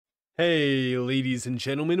Hey ladies and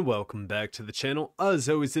gentlemen, welcome back to the channel. As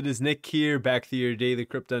always, it is Nick here, back with your daily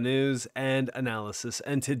crypto news and analysis.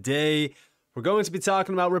 And today, we're going to be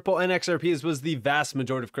talking about Ripple and XRP, as was the vast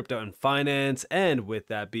majority of crypto and finance. And with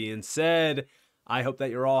that being said, I hope that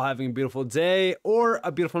you're all having a beautiful day or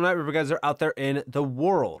a beautiful night wherever you guys are out there in the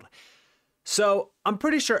world. So I'm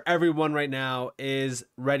pretty sure everyone right now is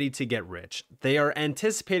ready to get rich. They are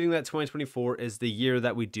anticipating that 2024 is the year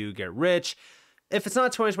that we do get rich. If it's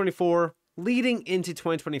not 2024, leading into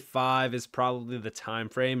 2025 is probably the time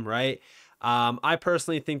frame, right? I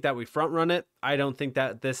personally think that we front run it. I don't think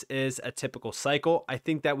that this is a typical cycle. I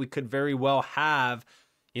think that we could very well have,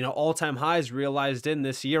 all-time highs realized in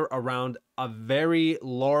this year around a very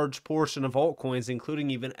large portion of altcoins, including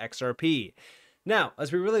even XRP. Now,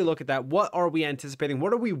 as we really look at that, what are we anticipating?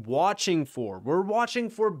 What are we watching for? We're watching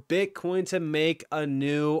for Bitcoin to make a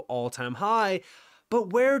new all-time high.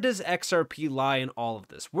 But where does XRP lie in all of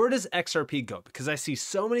this? Where does XRP go? Because I see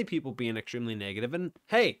so many people being extremely negative, and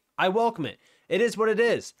hey, I welcome it. It is what it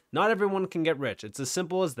is. Not everyone can get rich. It's as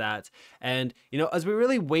simple as that. And, as we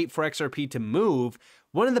really wait for XRP to move,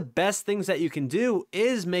 one of the best things that you can do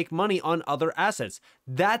is make money on other assets.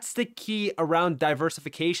 That's the key around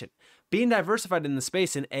diversification. Being diversified in the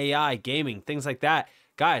space in AI, gaming, things like that.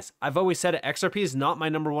 Guys, I've always said it, XRP is not my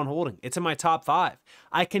 #1 holding. It's in my top 5.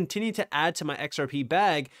 I continue to add to my XRP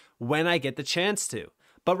bag when I get the chance to.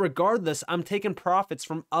 But regardless, I'm taking profits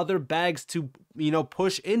from other bags to,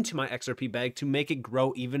 push into my XRP bag to make it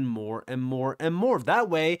grow even more and more and more. That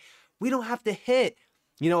way, we don't have to hit,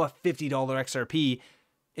 a $50 XRP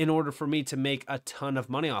in order for me to make a ton of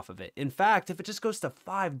money off of it. In fact, if it just goes to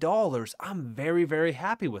 $5, I'm very, very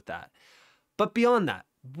happy with that. But beyond that,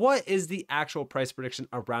 what is the actual price prediction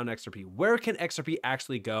around XRP? Where can XRP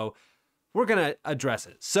actually go? We're going to address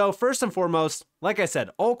it. So first and foremost, like I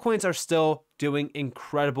said, altcoins are still doing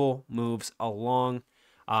incredible moves along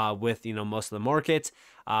with, most of the market.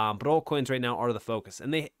 But altcoins right now are the focus,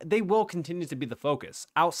 and they will continue to be the focus.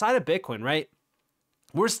 Outside of Bitcoin, right?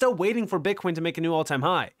 We're still waiting for Bitcoin to make a new all-time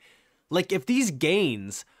high. Like, if these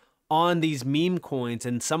gains on these meme coins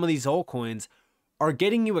and some of these altcoins are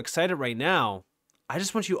getting you excited right now, I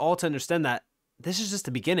just want you all to understand that this is just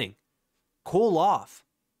the beginning. Cool off.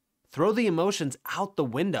 Throw the emotions out the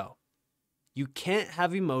window. You can't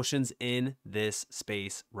have emotions in this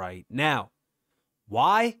space right now.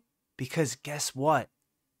 Why? Because guess what?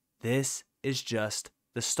 This is just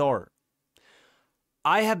the start.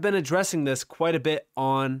 I have been addressing this quite a bit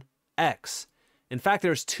on X. In fact,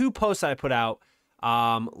 there's 2 posts I put out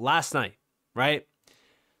last night, right?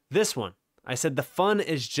 This one, I said the fun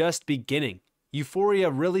is just beginning. Euphoria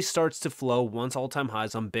really starts to flow once all-time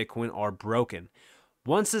highs on Bitcoin are broken.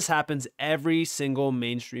 Once this happens, every single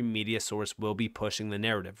mainstream media source will be pushing the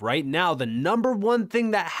narrative. Right now, the #1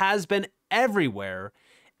 thing that has been everywhere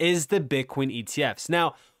is the Bitcoin ETFs.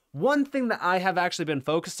 Now, one thing that I have actually been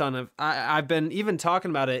focused on, I've been even talking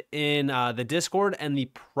about it in the Discord and the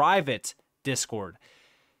private Discord,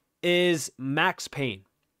 is Max Pain.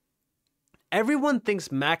 Everyone thinks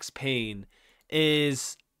Max Pain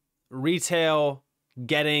is retail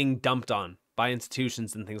getting dumped on by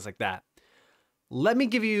institutions and things like that. Let me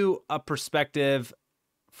give you a perspective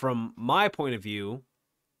from my point of view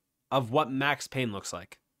of what Max Pain looks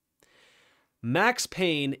like. Max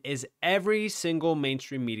Pain is every single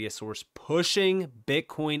mainstream media source pushing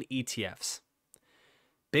Bitcoin ETFs.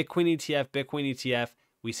 Bitcoin ETF, Bitcoin ETF.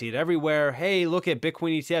 We see it everywhere. Hey, look at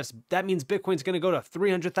Bitcoin ETFs. That means Bitcoin's going to go to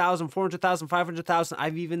 300,000, 400,000,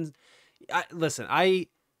 500,000. Listen,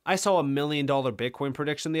 I saw $1 million Bitcoin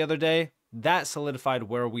prediction the other day. That solidified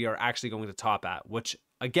where we are actually going to top at, which,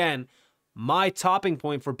 again, my topping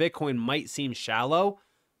point for Bitcoin might seem shallow,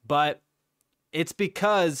 but it's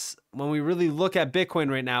because when we really look at Bitcoin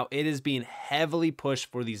right now, it is being heavily pushed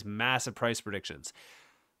for these massive price predictions.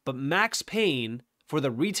 But Max Pain for the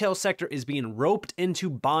retail sector is being roped into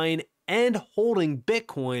buying and holding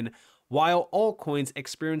Bitcoin while altcoins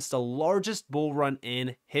experience the largest bull run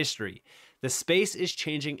in history. The space is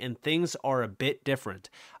changing and things are a bit different.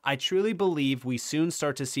 I truly believe we soon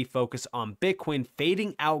start to see focus on Bitcoin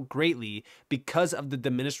fading out greatly because of the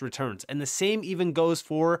diminished returns. And the same even goes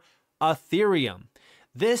for Ethereum.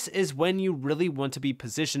 This is when you really want to be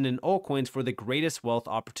positioned in altcoins for the greatest wealth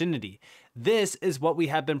opportunity. This is what we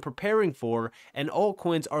have been preparing for, and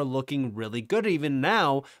altcoins are looking really good even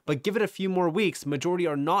now, but give it a few more weeks, majority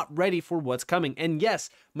are not ready for what's coming. And yes,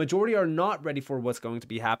 majority are not ready for what's going to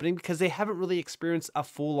be happening because they haven't really experienced a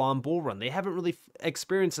full-on bull run. They haven't really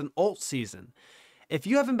experienced an alt season. If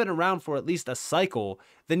you haven't been around for at least a cycle,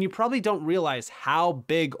 then you probably don't realize how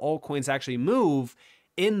big altcoins actually move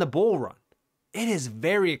in the bull run. It is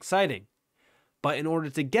very exciting. But in order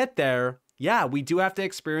to get there, yeah, we do have to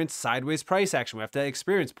experience sideways price action. We have to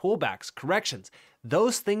experience pullbacks, corrections.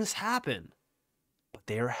 Those things happen, but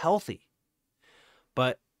they are healthy.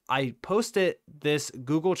 But I posted this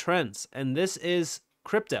Google Trends, and this is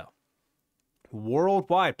crypto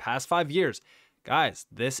worldwide past 5 years. Guys,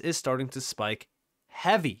 this is starting to spike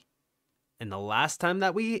heavy. And the last time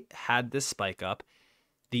that we had this spike up,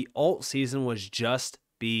 the alt season was just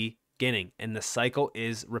beginning, and the cycle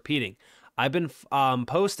is repeating. I've been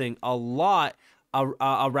posting a lot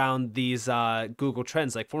around these Google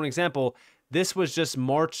Trends. Like, for an example, this was just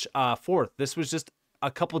March 4th. This was just a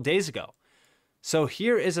couple days ago. So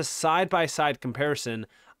here is a side-by-side comparison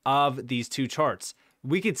of these two charts.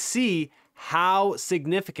 We could see how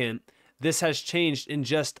significant this has changed in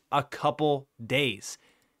just a couple days.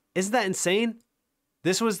 Isn't that insane?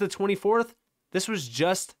 This was the 24th. This was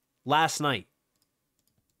just last night.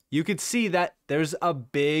 You could see that there's a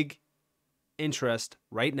big interest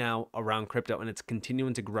right now around crypto, and it's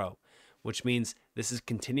continuing to grow, which means this is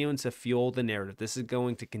continuing to fuel the narrative. This is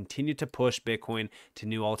going to continue to push Bitcoin to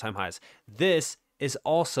new all-time highs. This is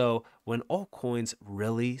also when altcoins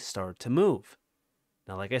really start to move.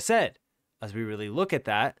 Now, like I said, as we really look at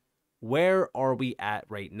that, where are we at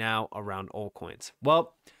right now around altcoins?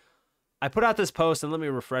 Well, I put out this post, and let me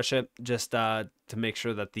refresh it just to make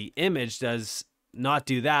sure that the image does not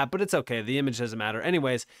do that, but it's okay. The image doesn't matter.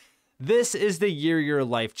 Anyways, this is the year your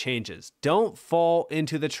life changes. Don't fall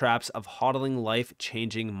into the traps of hodling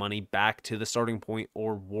life-changing money back to the starting point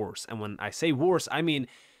or worse. And when I say worse, I mean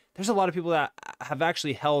there's a lot of people that have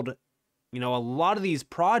actually held, a lot of these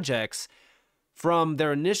projects from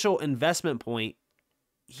their initial investment point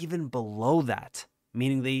even below that,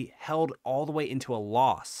 meaning they held all the way into a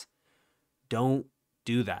loss. Don't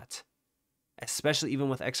do that, especially even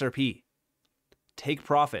with XRP. Take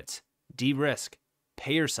profits, de-risk,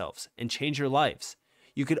 pay yourselves, and change your lives.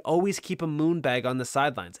 You could always keep a moon bag on the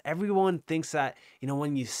sidelines. Everyone thinks that,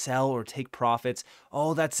 when you sell or take profits,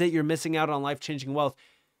 oh, that's it, you're missing out on life-changing wealth.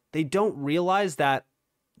 They don't realize that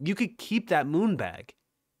you could keep that moon bag.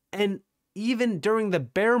 And even during the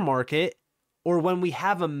bear market, or when we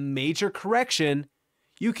have a major correction,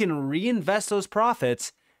 you can reinvest those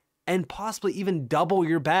profits and possibly even double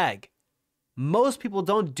your bag. Most people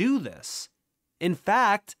don't do this. In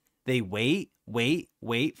fact, they wait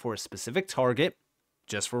for a specific target.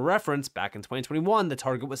 Just for reference, back in 2021, the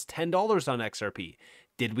target was $10 on XRP.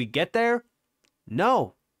 Did we get there?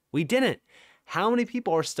 No, we didn't. How many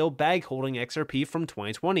people are still bag holding XRP from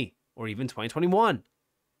 2020 or even 2021?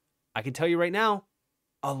 I can tell you right now,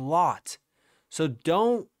 a lot. So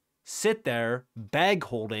don't sit there bag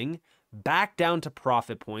holding back down to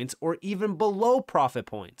profit points or even below profit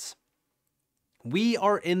points. We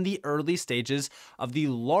are in the early stages of the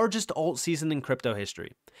largest alt season in crypto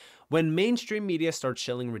history. When mainstream media starts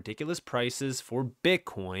shilling ridiculous prices for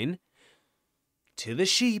Bitcoin to the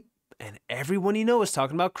sheep, and everyone you know is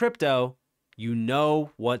talking about crypto, you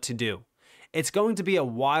know what to do. It's going to be a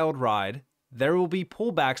wild ride. There will be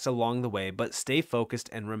pullbacks along the way, but stay focused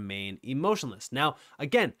and remain emotionless. Now,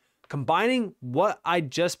 again, combining what I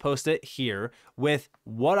just posted here with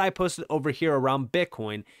what I posted over here around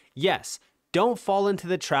Bitcoin, yes, don't fall into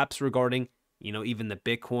the traps regarding, even the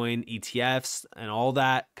Bitcoin ETFs and all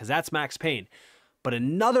that, because that's max pain. But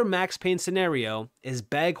another max pain scenario is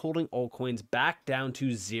bag holding altcoins back down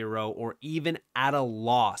to zero or even at a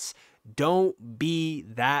loss. Don't be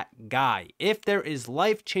that guy. If there is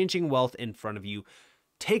life-changing wealth in front of you,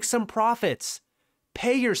 take some profits.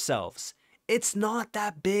 Pay yourselves. It's not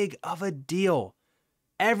that big of a deal.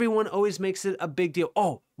 Everyone always makes it a big deal.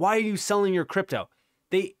 Oh, why are you selling your crypto?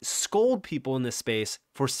 They scold people in this space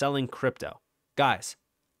for selling crypto. Guys,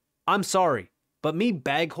 I'm sorry, but me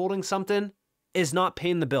bag holding something is not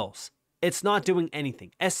paying the bills. It's not doing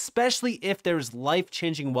anything, especially if there's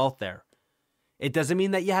life-changing wealth there. It doesn't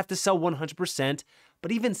mean that you have to sell 100%,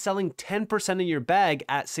 but even selling 10% of your bag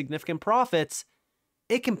at significant profits,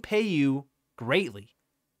 it can pay you greatly.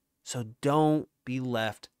 So don't be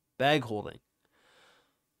left bag holding.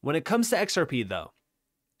 When it comes to XRP though,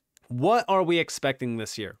 what are we expecting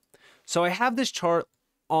this year? So I have this chart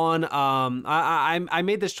on, I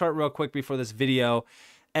made this chart real quick before this video,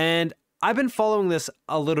 and I've been following this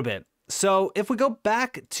a little bit. So if we go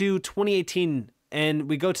back to 2018 and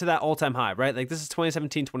we go to that all-time high, right? Like this is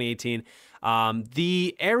 2017, 2018.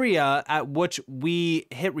 The area at which we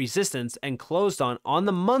hit resistance and closed on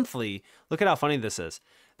the monthly, look at how funny this is.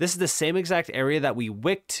 This is the same exact area that we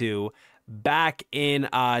wicked to back in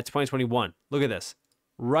 2021. Look at this.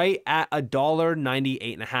 Right at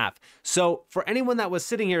 $1.98.5. So for anyone that was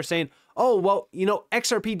sitting here saying, oh, well, you know,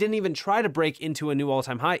 XRP didn't even try to break into a new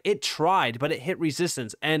all-time high. It tried, but it hit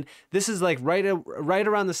resistance. And this is like right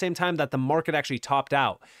around the same time that the market actually topped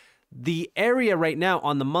out. The area right now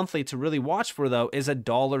on the monthly to really watch for, though, is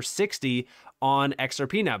 $1.60 on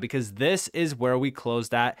XRP now, because this is where we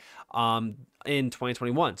closed at in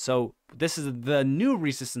 2021. So this is the new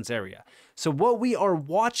resistance area. So what we are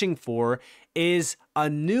watching for is a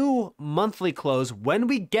new monthly close when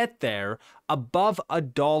we get there above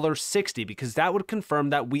 $1.60, because that would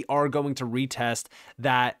confirm that we are going to retest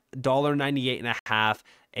that $1.98.5,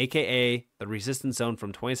 aka the resistance zone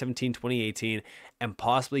from 2017, 2018, and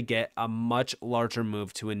possibly get a much larger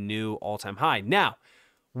move to a new all-time high. Now,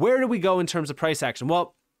 where do we go in terms of price action?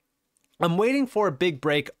 Well, I'm waiting for a big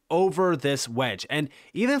break over this wedge. And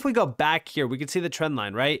even if we go back here, we can see the trend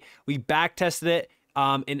line, right? We back tested it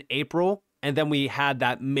in April, and then we had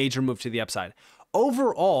that major move to the upside.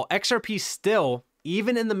 Overall, XRP still,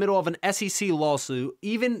 even in the middle of an SEC lawsuit,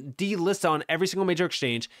 even delisted on every single major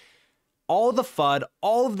exchange, all the FUD,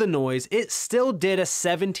 all of the noise, it still did a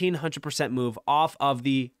 1,700% move off of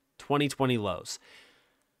the 2020 lows.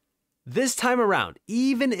 This time around,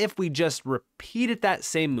 even if we just repeated that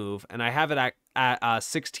same move, and I have it at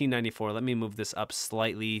 1694, let me move this up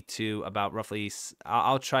slightly to about roughly,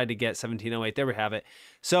 I'll try to get 1708, there we have it.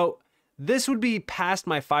 So this would be past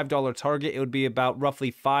my $5 target. It would be about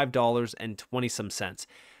roughly $5.20 some cents.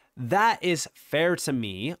 That is fair to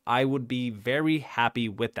me. I would be very happy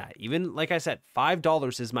with that. Even like I said,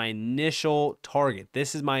 $5 is my initial target.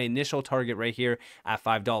 This is my initial target right here at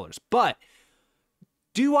 $5. But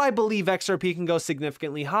do I believe XRP can go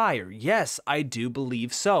significantly higher? Yes, I do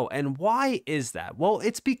believe so. And why is that? Well,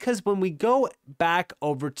 it's because when we go back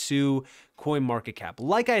over to CoinMarketCap,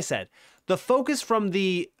 like I said, the focus from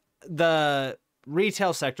the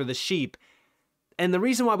retail sector, the sheep, and the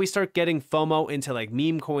reason why we start getting FOMO into like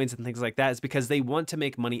meme coins and things like that is because they want to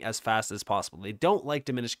make money as fast as possible. They don't like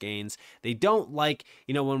diminished gains. They don't like,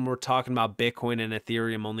 you know, when we're talking about Bitcoin and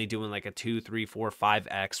Ethereum only doing like a 2, 3, 4,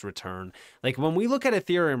 5x return. Like when we look at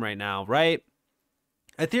Ethereum right now, right?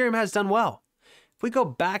 Ethereum has done well. If we go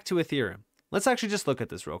back to Ethereum, let's actually just look at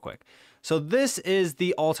this real quick. So this is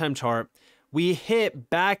the all-time chart. We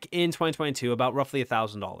hit back in 2022 about roughly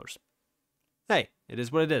 $1,000. Hey, it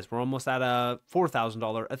is what it is. We're almost at a $4,000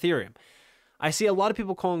 Ethereum. I see a lot of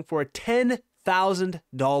people calling for a $10,000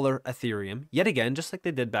 Ethereum, yet again, just like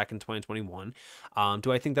they did back in 2021.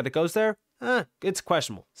 Do I think that it goes there? It's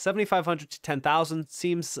questionable. 7,500 to 10,000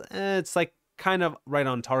 seems, it's like kind of right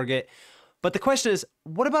on target. But the question is,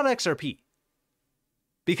 what about XRP?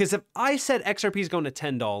 Because if I said XRP is going to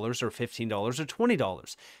 $10 or $15 or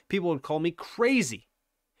 $20, people would call me crazy.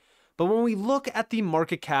 But when we look at the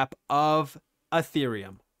market cap of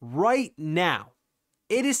Ethereum right now,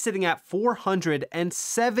 it is sitting at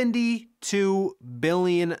 $472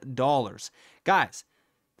 billion. Guys,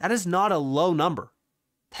 that is not a low number.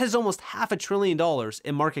 That is almost $500 billion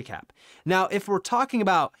in market cap. Now, if we're talking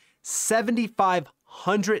about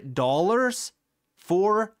 $7,500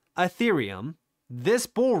 for Ethereum, this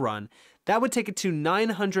bull run, that would take it to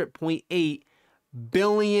 $900.8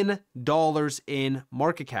 billion in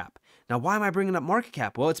market cap. Now, why am I bringing up market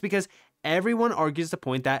cap? Well, it's because everyone argues the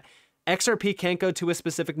point that XRP can't go to a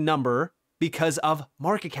specific number because of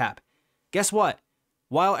market cap. Guess what?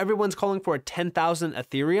 While everyone's calling for a 10,000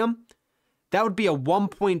 Ethereum, that would be a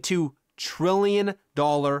 $1.2 trillion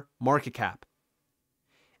market cap.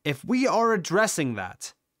 If we are addressing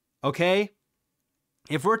that, okay,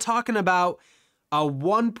 if we're talking about a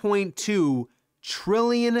 $1.2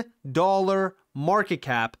 trillion market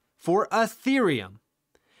cap for Ethereum,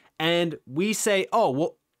 and we say, oh,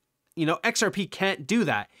 well, you know, XRP can't do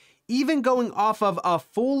that. Even going off of a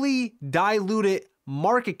fully diluted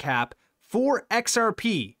market cap for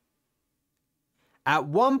XRP at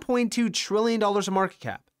 $1.2 trillion of market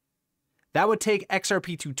cap, that would take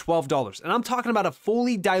XRP to $12. And I'm talking about a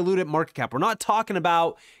fully diluted market cap. We're not talking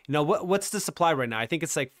about, you know, what's the supply right now? I think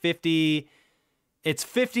it's like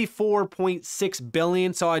 54.6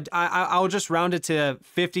 billion. So I'll just round it to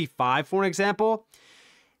 55 for an example.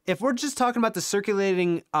 If we're just talking about the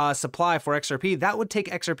circulating supply for XRP, that would take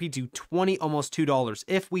XRP to almost $2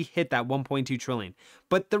 if we hit that 1.2 trillion.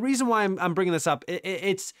 But the reason why I'm bringing this up,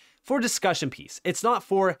 it's for discussion piece. It's not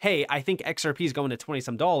for, hey, I think XRP is going to 20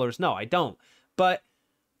 some dollars. No, I don't. But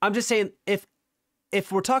I'm just saying, if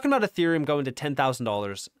we're talking about Ethereum going to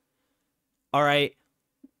 $10,000, all right,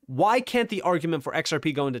 why can't the argument for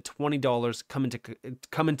XRP going to $20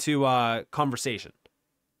 come into conversation?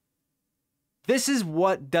 This is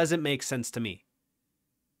what doesn't make sense to me.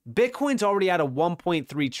 Bitcoin's already at a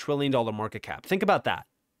 $1.3 trillion market cap. Think about that.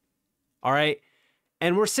 All right.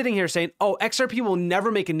 And we're sitting here saying, oh, XRP will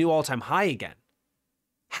never make a new all-time high again.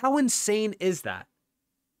 How insane is that?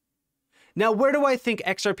 Now, where do I think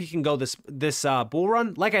XRP can go this bull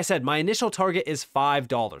run? Like I said, my initial target is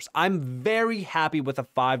 $5. I'm very happy with a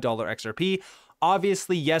 $5 XRP.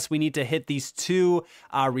 Obviously, yes, we need to hit these two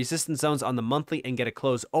resistance zones on the monthly and get a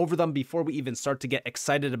close over them before we even start to get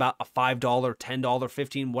excited about a $5, $10,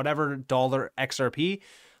 $15, whatever dollar XRP.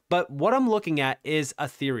 But what I'm looking at is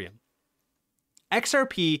Ethereum.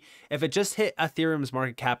 XRP, if it just hit Ethereum's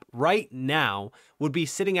market cap right now, would be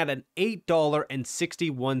sitting at an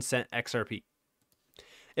 $8.61 XRP.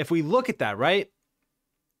 If we look at that, right?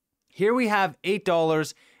 Here we have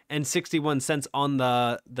 $8.61 on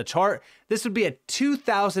the chart. This would be a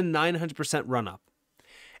 2,900% run up.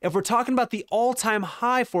 If we're talking about the all-time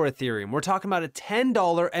high for Ethereum, we're talking about a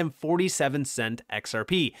 $10.47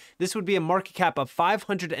 XRP. This would be a market cap of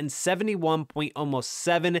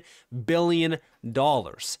 $571.7 billion.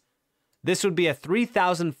 This would be a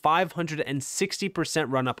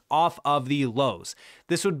 3,560% run up off of the lows.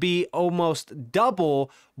 This would be almost double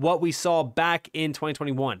what we saw back in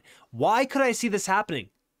 2021. Why could I see this happening?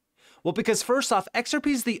 Well, because first off, XRP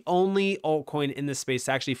is the only altcoin in this space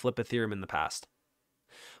to actually flip Ethereum in the past.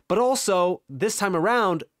 But also, this time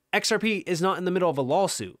around, XRP is not in the middle of a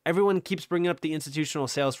lawsuit. Everyone keeps bringing up the institutional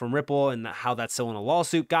sales from Ripple and how that's still in a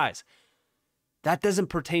lawsuit. Guys, that doesn't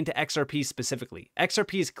pertain to XRP specifically.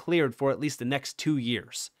 XRP is cleared for at least the next 2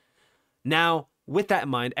 years. Now, with that in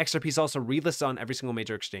mind, XRP is also relisted on every single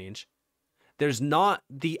major exchange. There's not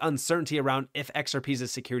the uncertainty around if XRP is a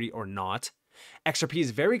security or not. XRP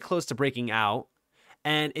is very close to breaking out,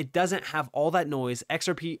 and it doesn't have all that noise.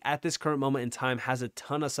 XRP at this current moment in time has a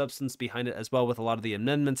ton of substance behind it as well, with a lot of the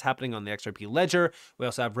amendments happening on the XRP ledger. We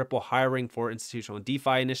also have Ripple hiring for institutional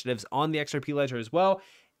DeFi initiatives on the XRP ledger as well.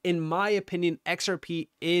 In my opinion, XRP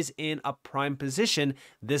is in a prime position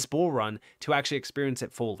this bull run to actually experience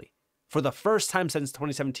it fully for the first time since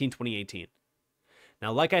 2017, 2018.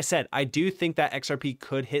 Now, like I said, I do think that XRP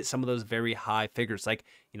could hit some of those very high figures, like,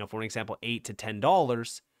 for an example, $8 to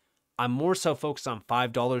 $10. I'm more so focused on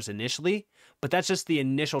 $5 initially, but that's just the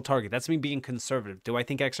initial target. That's me being conservative. Do I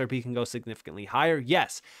think XRP can go significantly higher?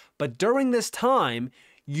 Yes. But during this time,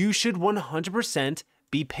 you should 100%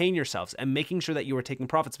 be paying yourselves and making sure that you are taking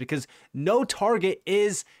profits, because no target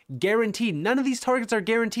is guaranteed. None of these targets are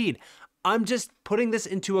guaranteed. I'm just putting this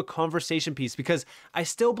into a conversation piece because I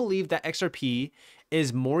still believe that XRP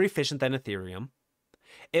is more efficient than Ethereum.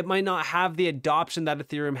 It might not have the adoption that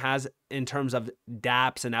Ethereum has in terms of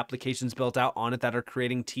dApps and applications built out on it that are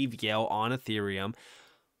creating TVL on Ethereum.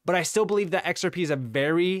 But I still believe that XRP is a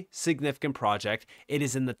very significant project. It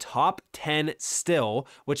is in the top 10 still,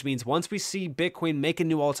 which means once we see Bitcoin make a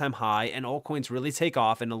new all-time high and altcoins really take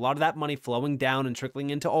off and a lot of that money flowing down and trickling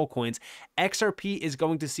into altcoins, XRP is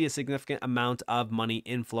going to see a significant amount of money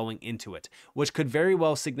inflowing into it, which could very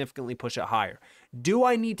well significantly push it higher. Do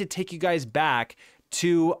I need to take you guys back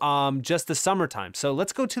to just the summertime? So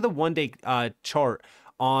let's go to the one-day chart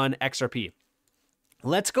on XRP.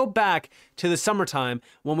 Let's go back to the summertime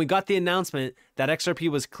when we got the announcement that XRP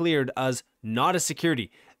was cleared as not a security.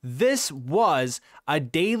 This was a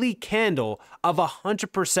daily candle of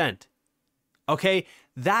 100%. Okay,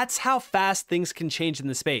 that's how fast things can change in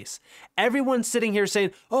the space. Everyone's sitting here saying,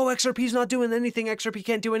 oh, XRP's not doing anything. XRP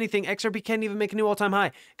can't do anything. XRP can't even make a new all-time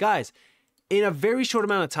high. Guys, in a very short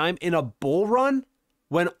amount of time, in a bull run,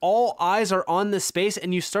 when all eyes are on this space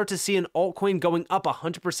and you start to see an altcoin going up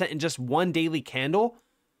 100% in just one daily candle,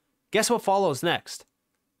 guess what follows next?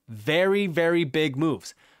 Very, very big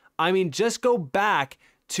moves. I mean, just go back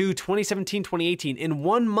to 2017, 2018. In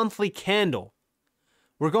one monthly candle,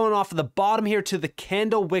 we're going off of the bottom here to the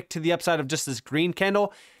candle wick to the upside of just this green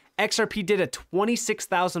candle. XRP did a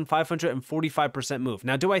 26,545% move.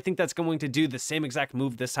 Now, do I think that's going to do the same exact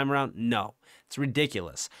move this time around? No, it's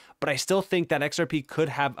ridiculous. But I still think that XRP could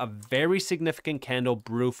have a very significant candle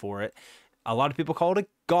brew for it. A lot of people call it a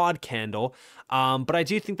God candle, but I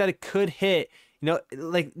do think that it could hit,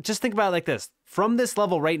 like, just think about it like this. From this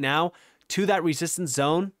level right now to that resistance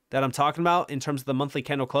zone that I'm talking about in terms of the monthly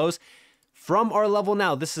candle close, from our level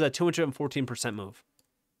now, this is a 214% move.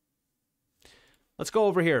 Let's go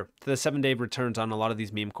over here to the 7-day returns on a lot of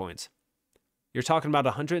these meme coins. You're talking about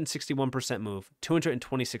 161% move,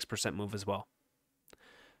 226% move as well.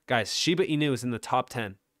 Guys, Shiba Inu is in the top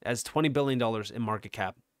 10. It has $20 billion in market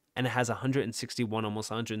cap, and it has 161,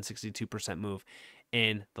 almost 162% move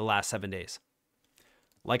in the last 7 days.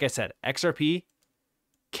 Like I said, XRP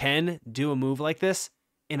can do a move like this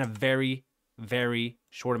in a very, very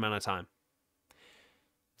short amount of time.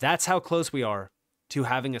 That's how close we are to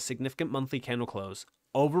having a significant monthly candle close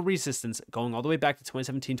over resistance going all the way back to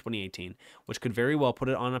 2017, 2018, which could very well put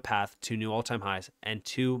it on a path to new all-time highs and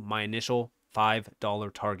to my initial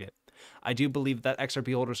 $5 target. I do believe that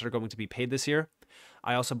XRP holders are going to be paid this year.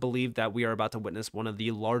 I also believe that we are about to witness one of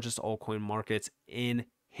the largest altcoin markets in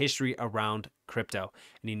history around crypto,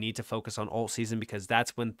 and you need to focus on alt season because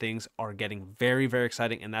that's when things are getting very, very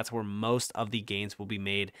exciting, and that's where most of the gains will be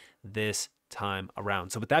made this time around.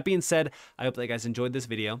 So with that being said, I hope that you guys enjoyed this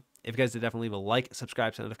video. If you guys did, definitely leave a like,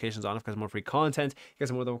 subscribe, set notifications on because more free content. You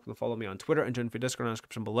guys are more than welcome to follow me on Twitter and join the free Discord in the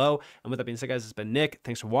description below. And with that being said, guys, it's been Nick.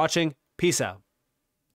 Thanks for watching. Peace out.